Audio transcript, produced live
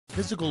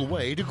physical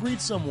way to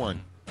greet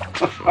someone.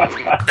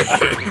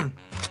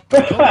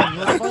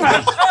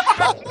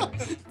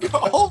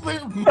 Call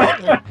their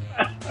mother.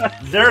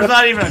 There's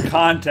not even a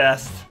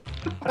contest.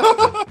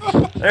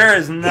 There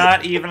is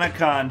not even a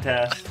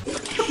contest.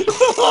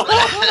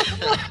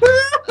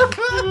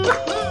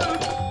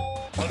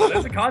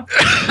 There's a contest.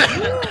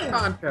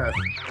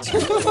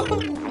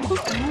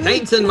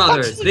 Saints and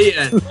mothers, the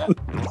end.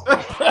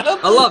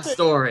 A love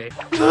story.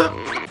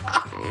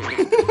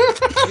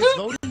 It's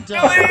voting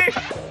time.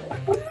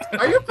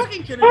 Are you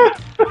fucking kidding me?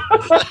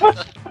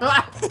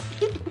 I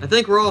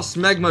think we're all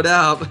smegmoed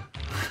out.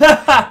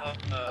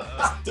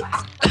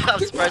 I'm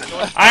surprised no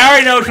one. I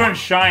already know which one's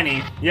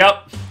shiny.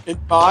 Yep. In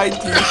my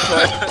defense.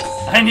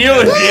 I knew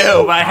it was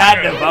you, but I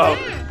had to vote.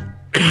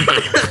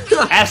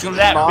 Ask him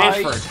that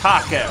bitch for a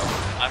taco.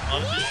 I'm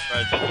honestly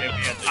surprised that Give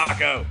me a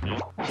taco.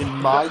 In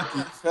my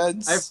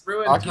defense, I've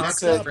ruined Aki tacos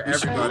said for we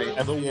should everybody.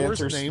 have The the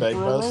worst answer name for a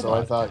Smegma, so I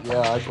robot. thought,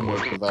 yeah, I can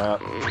work with that.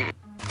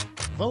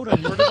 Vote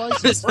on your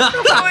devices.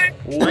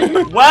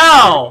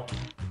 Wow!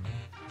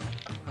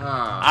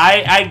 Ah,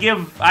 I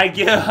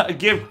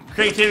give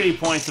creativity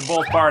points to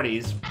both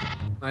parties.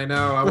 I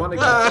know, I want to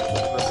get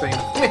the same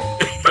thing.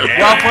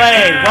 Well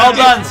played. Well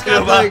done,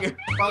 Scuba.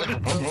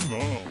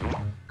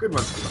 Good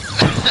one.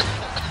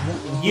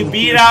 You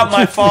beat out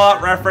my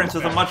Fallout reference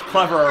with a much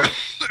cleverer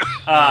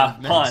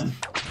pun.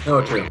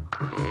 No, true.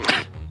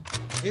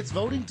 It's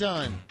voting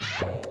time.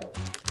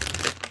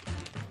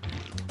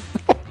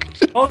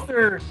 Both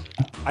are.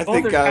 I Both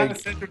think are kind of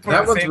centered toward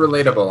That the one's same.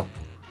 relatable.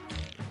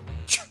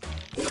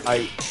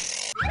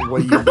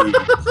 What do you mean?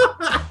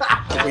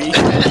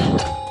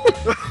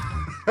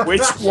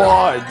 Which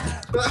one?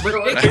 Big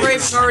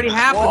Raven already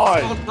happened. Why?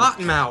 It's called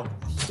Cottonmouth.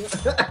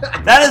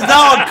 That is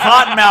not what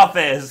Cottonmouth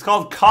is. It's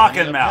called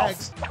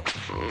Cockenmouth.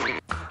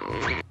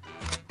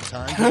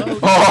 Time to vote.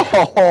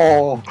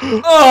 Oh!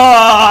 Oh,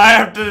 I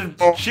have to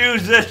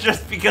choose this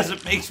just because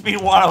it makes me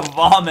want to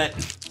vomit.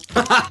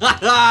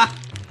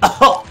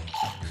 Oh,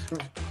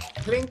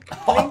 Clink,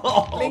 clink,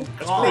 oh clink,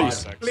 God.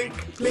 clink,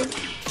 clink.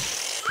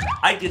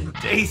 I can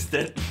taste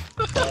it.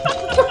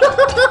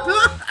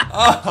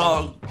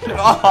 Oh,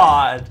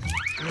 God.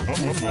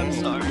 I'm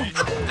sorry.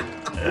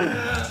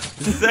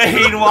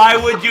 Zane, why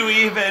would you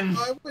even?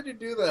 Why would you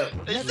do that?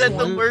 I said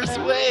the worst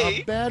A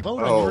way. bad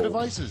vote on Oh. your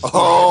devices.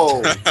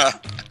 Oh!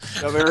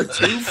 Now there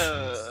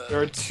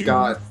are two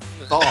God.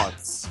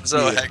 thoughts.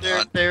 So, here. hang They're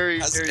on. very,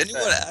 Has very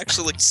anyone bad.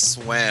 actually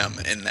swam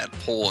in that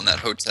pool in that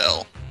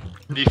hotel?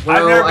 Before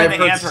I've never Well, been I've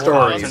to heard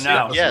Anthropologie, stories.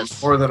 so no.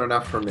 Yes. More than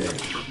enough for me.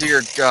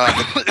 Dear God,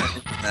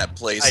 that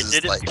place I is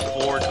did it like.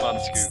 before on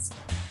Scoop.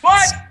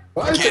 What?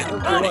 Why is it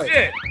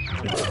Bullshit.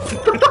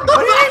 What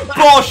do you mean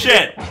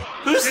bullshit?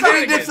 Who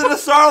study dips in the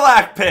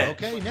Sarlacc pit?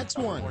 Okay, next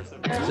one.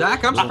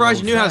 Zach, I'm surprised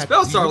you knew how to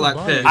spell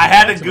Sarlacc pit. I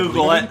had to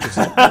Google it.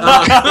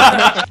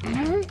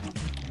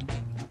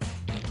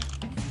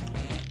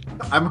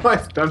 I'm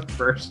always done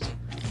first.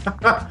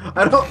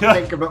 I don't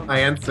think about my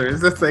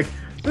answers. It's like,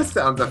 this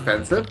sounds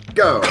offensive.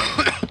 Go.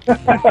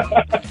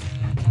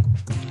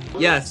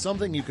 Yes.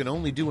 Something you can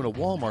only do in a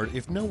Walmart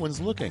if no one's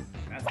looking.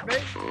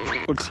 Masturbate?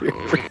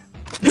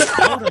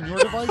 Vote on your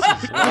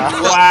devices.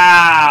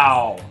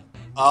 Wow.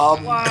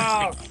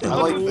 Wow. I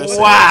like this.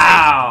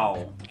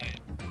 Wow.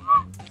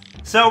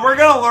 So we're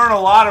gonna learn a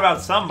lot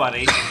about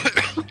somebody,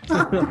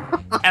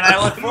 and I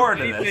look forward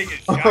to this.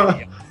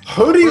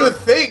 Who do you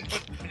think?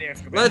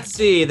 Let's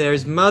see.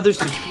 There's Mother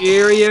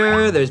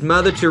Superior. There's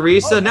Mother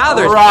Teresa. Now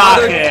there's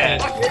Mother.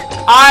 Rocket.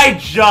 I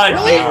judge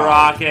you,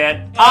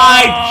 Rocket.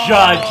 I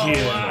judge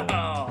you.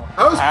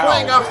 I was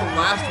playing off the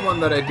last one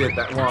that I did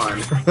that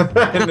won.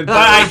 But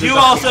I do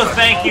also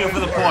thank you for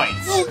the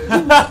points.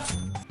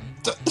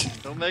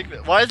 Don't make me.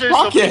 Why is there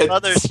so many Rocket.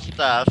 other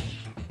stuff?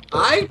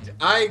 I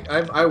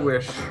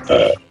wish.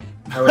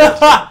 I wish.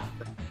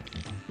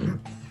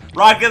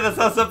 Rocket, that's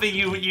not something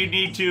you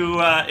need to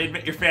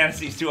admit your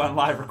fantasies to on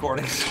live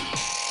recordings.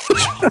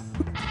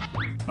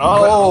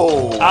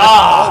 Oh!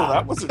 Ah. Oh,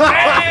 that was a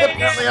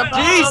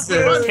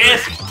Jesus.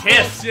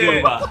 Tisk,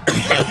 Scuba.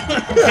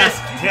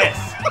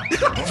 Tisk.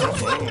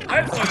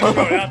 I just want to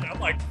throw it out there. I'm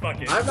like, fuck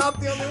it. I'm not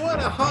the only one.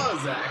 Aha,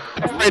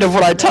 Zach. afraid of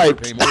what I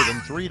typed. Pay more than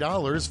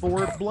 $3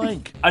 for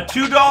blank. A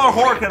 $2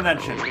 horror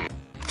convention.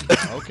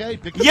 Okay,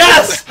 pick a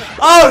Yes!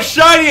 Oh,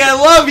 Shiny, I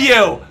love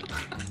you!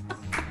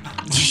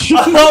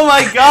 Oh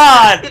my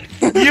god!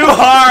 You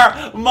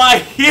are my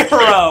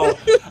hero!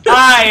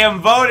 I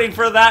am voting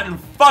for that and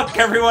fuck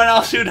everyone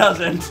else who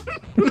doesn't.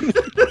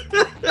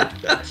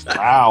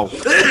 Wow.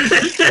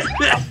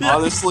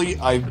 Honestly,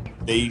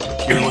 they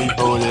purely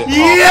voted.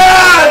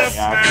 Yes!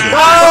 Action.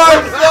 Oh,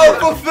 I'm so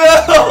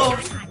fulfilled!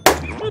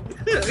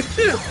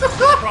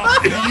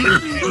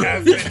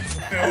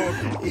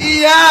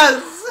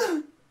 Yes!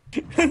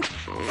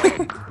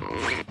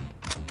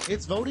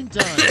 It's voting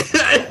time.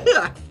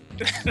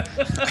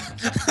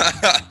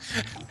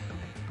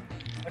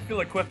 I feel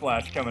a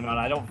Quiplash coming on.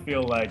 I don't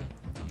feel like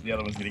the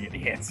other one's gonna get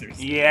the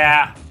answers.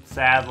 Yeah,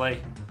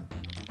 sadly.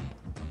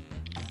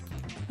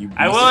 You'd be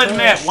I will surprised.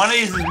 admit, one of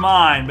these is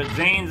mine, but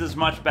Zane's is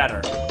much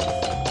better.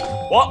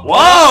 What?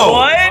 Whoa!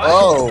 What?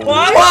 Oh.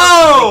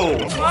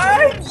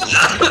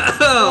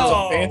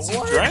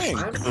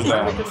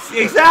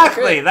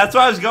 Exactly. That's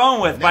what I was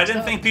going with, but I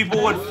didn't think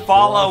people would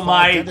follow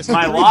my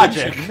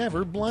logic.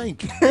 Never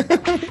blank.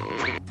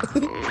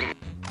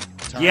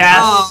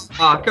 Yes.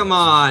 Oh, come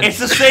on. It's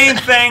the same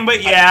thing,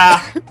 but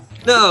yeah.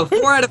 No,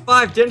 4 out of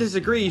 5 dentists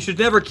agree you should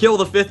never kill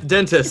the 5th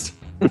dentist.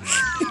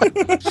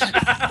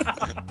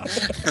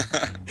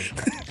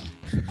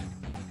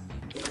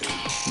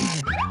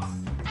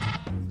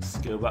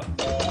 Scuba.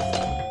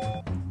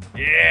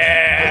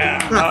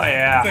 Yeah. Oh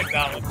yeah. Take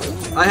that one.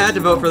 I had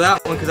to vote for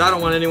that one because I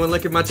don't want anyone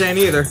licking my taint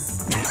either.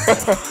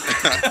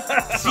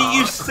 See,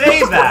 you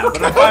say that,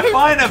 but if I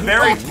find a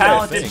very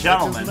talented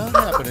gentleman. That does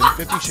not happen in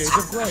 50 Shades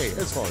of Grey,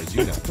 as far as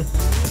you know.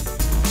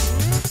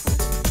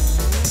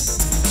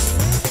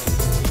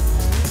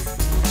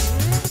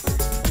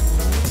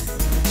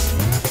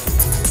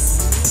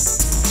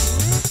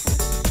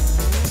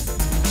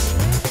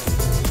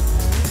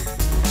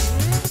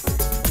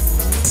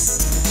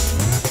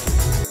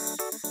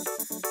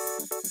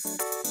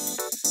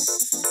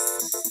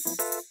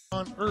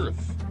 On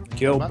Earth.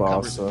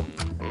 Kielbasa.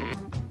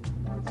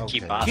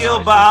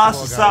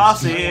 Kielbasa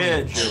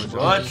sausage, your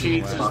butt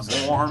cheeks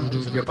is warm.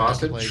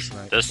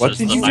 What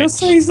did you just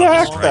say,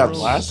 Zach? That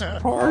last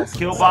part?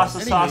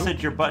 Kielbasa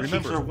sausage, your butt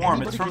cheeks are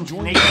warm. It's from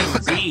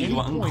Tenacious D, you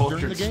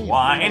uncultured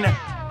swine.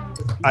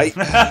 I'm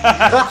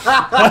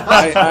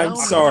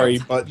sorry,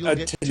 but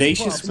a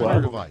tenacious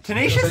what?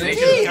 Tenacious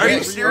D? Are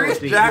you serious,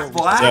 Jack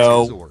Black?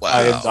 No,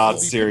 I am not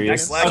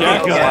serious. Jack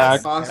Jack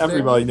Black. Black,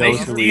 everybody knows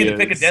Tenacious who D he to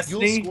pick a is.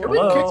 destiny? Can we kick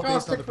Hello?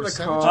 Caustic for the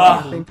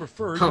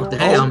cause? Oh,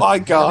 damn. Oh my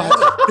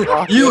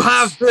god. You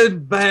have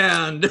been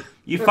banned.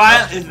 You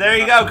finally, there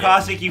you go,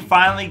 Caustic. You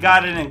finally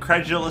got an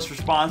incredulous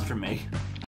response from me.